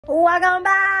Welcome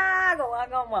back.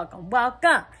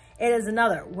 Welcome. It is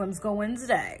another Whimsical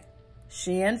Wednesday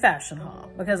Shein fashion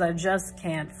haul because I just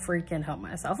can't freaking help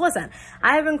myself. Listen,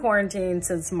 I have been quarantined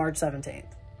since March 17th.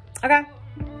 Okay.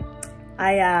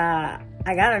 I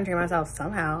gotta entertain myself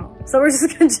somehow. So we're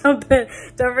just gonna jump in.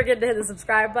 Don't forget to hit the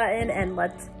subscribe button and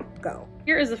let's go.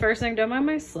 Here is the first thing. Don't mind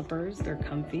my slippers. They're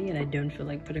comfy and I don't feel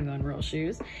like putting on real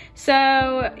shoes.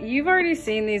 So you've already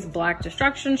seen these black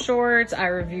destruction shorts. I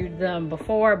reviewed them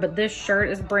before, but this shirt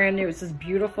is brand new. It's this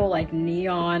beautiful like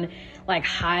neon, like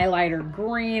highlighter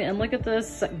green. And look at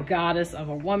this goddess of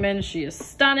a woman. She is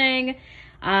stunning.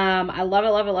 I love it,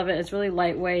 love it, love it. It's really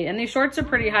lightweight. And these shorts are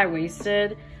pretty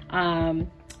high-waisted. And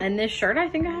this shirt, I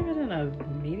think I have it in a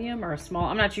medium or a small.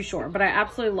 I'm not too sure, but I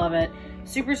absolutely love it.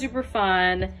 Super, super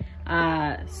fun.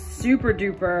 Super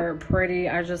duper pretty.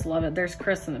 I just love it. There's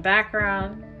Chris in the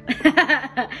background.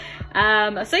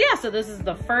 So yeah, so this is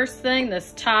the first thing.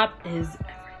 This top is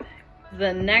everything.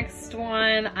 The next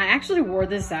one, I actually wore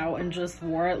this out and just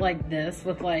wore it like this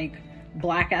with like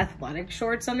black athletic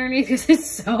shorts underneath because it's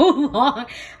so long.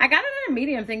 I got it in a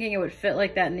medium thinking it would fit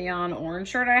like that neon orange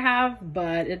shirt I have,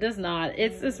 but it does not.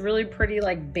 It's this really pretty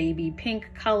like baby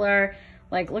pink color.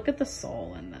 Like, look at the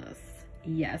sole in this.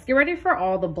 Yes, get ready for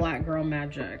all the black girl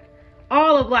magic.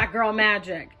 All the black girl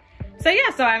magic. So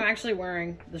yeah, so I'm actually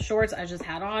wearing the shorts I just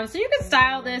had on. So you can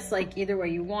style this like either way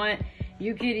you want.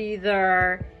 You could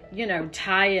either, you know,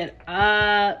 tie it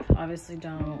up. Obviously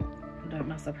don't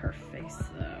mess up her face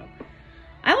though.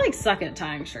 I like suck at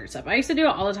tying shirts up. I used to do it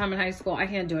all the time in high school. I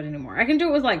can't do it anymore. I can do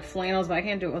it with like flannels, but I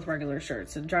can't do it with regular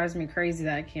shirts. It drives me crazy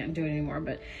that I can't do it anymore.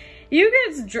 But you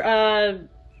could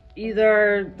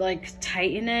either like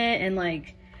tighten it and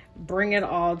like bring it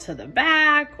all to the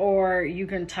back, or you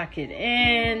can tuck it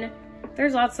in.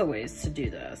 There's lots of ways to do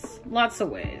this. Lots of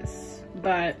ways.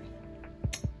 But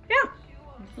yeah.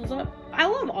 I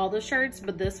love all the shirts,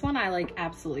 but this one I like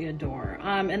absolutely adore.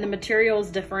 And the material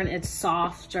is different. It's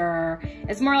softer.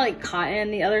 It's more like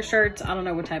cotton. The other shirts, I don't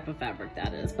know what type of fabric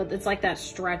that is, but it's like that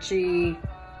stretchy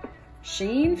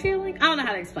Shein feeling. I don't know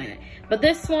how to explain it. But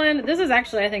this one, this is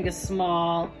actually, I think, a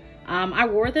small. I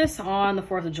wore this on the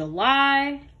 4th of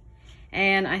July.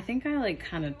 And I think I like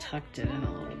kind of tucked it in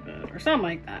a little bit or something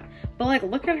like that. But like,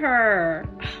 look at her.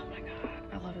 Oh my God,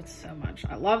 I love it so much.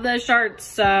 I love this shirt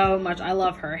so much. I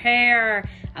love her hair.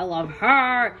 I love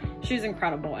her. She's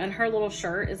incredible. And her little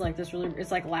shirt is like this really,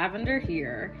 it's like lavender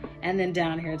here. And then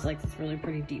down here, it's like this really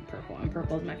pretty deep purple. And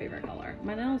purple is my favorite color.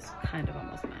 My nails kind of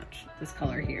almost match this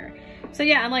color here. So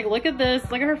yeah, and like, look at this,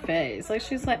 look at her face. Like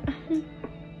she's like,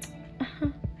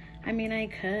 I mean, I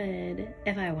could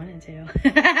if I wanted to.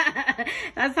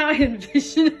 That's how I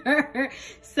envision her.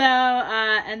 So,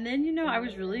 and then, you know, I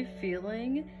was really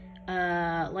feeling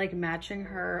like matching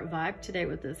her vibe today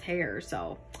with this hair.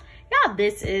 So yeah,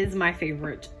 this is my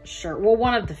favorite shirt. Well,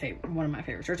 one of my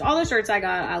favorite shirts. All the shirts I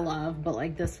got, I love, but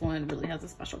like this one really has a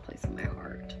special place in my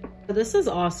heart. This is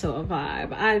also a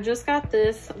vibe. I just got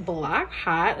this black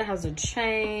hat. It has a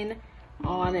chain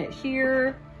on it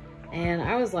here. And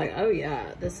I was like, oh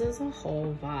yeah, this is a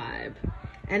whole vibe.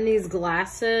 And these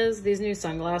glasses, these new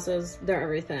sunglasses, they're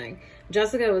everything.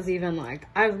 Jessica was even like,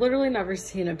 I've literally never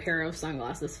seen a pair of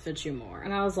sunglasses fit you more.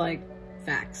 And I was like,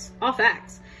 facts, all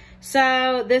facts.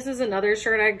 So this is another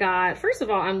shirt I got. First of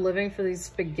all, I'm living for these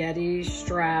spaghetti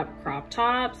strap crop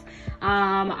tops.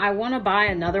 I want to buy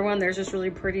another one. There's this really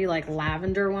pretty like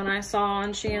lavender one I saw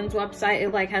on Shein's website. It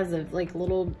like has a like a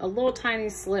little tiny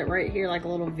slit right here, like a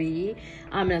little V.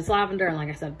 And it's lavender, and like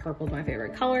I said, purple is my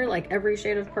favorite color. Like every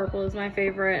shade of purple is my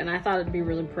favorite, and I thought it'd be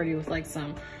really pretty with like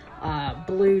some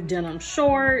blue denim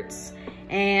shorts.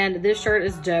 And this shirt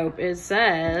is dope. It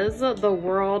says, the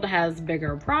world has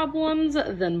bigger problems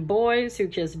than boys who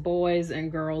kiss boys and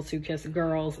girls who kiss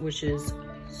girls, which is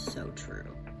so true.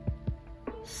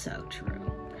 So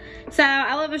true. So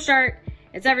I love this shirt.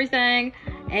 It's everything.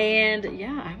 And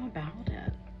yeah, I'm about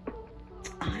it.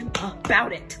 I'm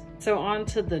about it. So on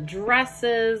to the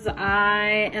dresses.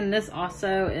 And this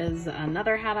also is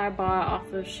another hat I bought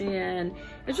off of Shein.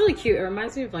 It's really cute. It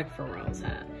reminds me of like Pharrell's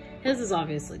hat. His is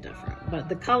obviously different, but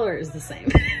the color is the same.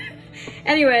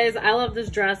 Anyways, I love this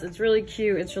dress. It's really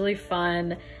cute. It's really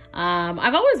fun.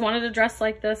 I've always wanted a dress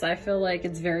like this. I feel like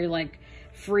it's very like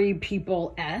Free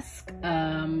People-esque.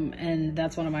 And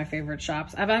that's one of my favorite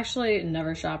shops. I've actually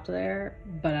never shopped there,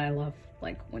 but I love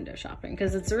like window shopping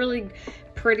because it's a really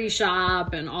pretty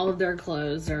shop and all of their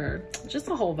clothes are just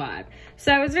a whole vibe.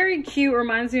 So it's very cute.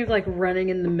 Reminds me of like running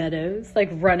in the meadows, like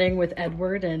running with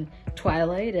Edward and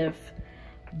Twilight if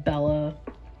Bella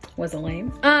wasn't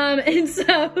lame. And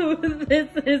so this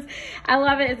is, I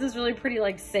love it. It's this really pretty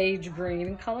like sage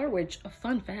green color, which a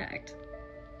fun fact,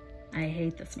 I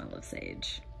hate the smell of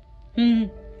sage.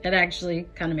 It actually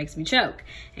kind of makes me choke.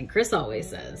 And Chris always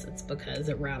says it's because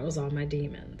it rattles all my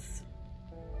demons.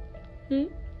 What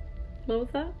was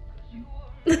that?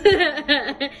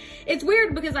 It's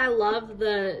weird because I love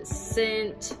the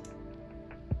scent.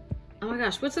 Oh my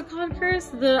gosh, what's it called,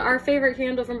 Chris? Our favorite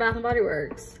candle from Bath and Body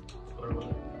Works.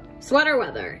 Sweater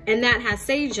Weather. And that has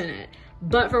sage in it.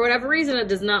 But for whatever reason, it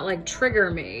does not like trigger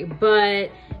me.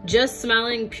 But just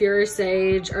smelling pure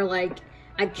sage, or like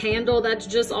a candle that's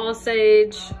just all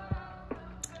sage,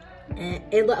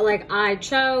 like I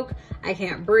choke, I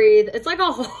can't breathe. It's like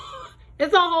a whole,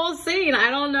 it's a whole scene. I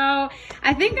don't know.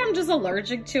 I think I'm just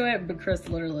allergic to it, but Chris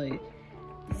literally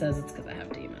says it's because I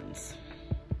have demons.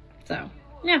 So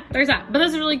yeah, there's that. But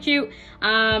this is really cute.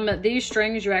 These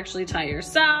strings you actually tie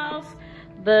yourself.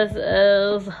 This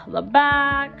is the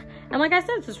back. And like I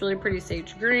said, it's this really pretty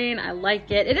sage green. I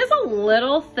like it. It is a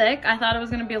little thick. I thought it was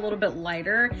gonna be a little bit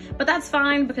lighter, but that's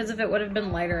fine because if it would have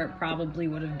been lighter, it probably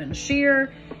would have been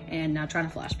sheer, and not trying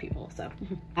to flash people, so.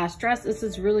 Last dress, this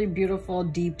is really beautiful,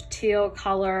 deep teal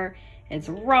color. It's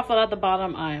ruffled at the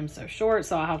bottom. I am so short,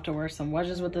 so I'll have to wear some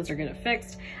wedges with this or get it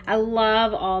fixed. I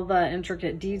love all the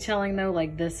intricate detailing though,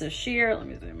 like this is sheer. Let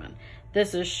me zoom in.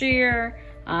 This is sheer.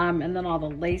 And then all the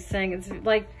lacing, it's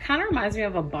like kind of reminds me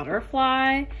of a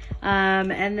butterfly.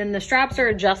 And then the straps are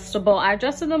adjustable. I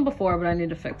adjusted them before, but I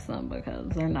need to fix them because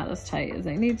they're not as tight as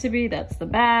they need to be. That's the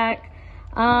back.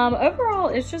 Overall,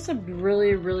 it's just a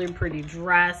really, really pretty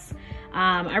dress.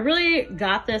 I really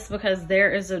got this because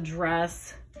there is a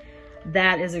dress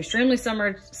that is extremely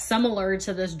similar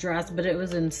to this dress, but it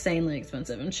was insanely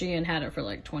expensive, and Shein had it for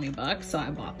like 20 bucks, so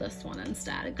I bought this one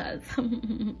instead because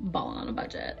I'm balling on a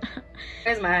budget.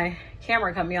 Guys, my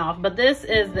camera cut me off, but this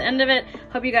is the end of it.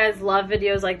 Hope you guys love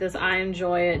videos like this. I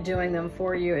enjoy doing them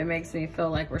for you. It makes me feel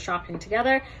like we're shopping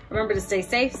together. Remember to stay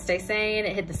safe, stay sane,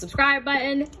 hit the subscribe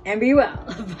button, and be well.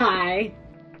 Bye.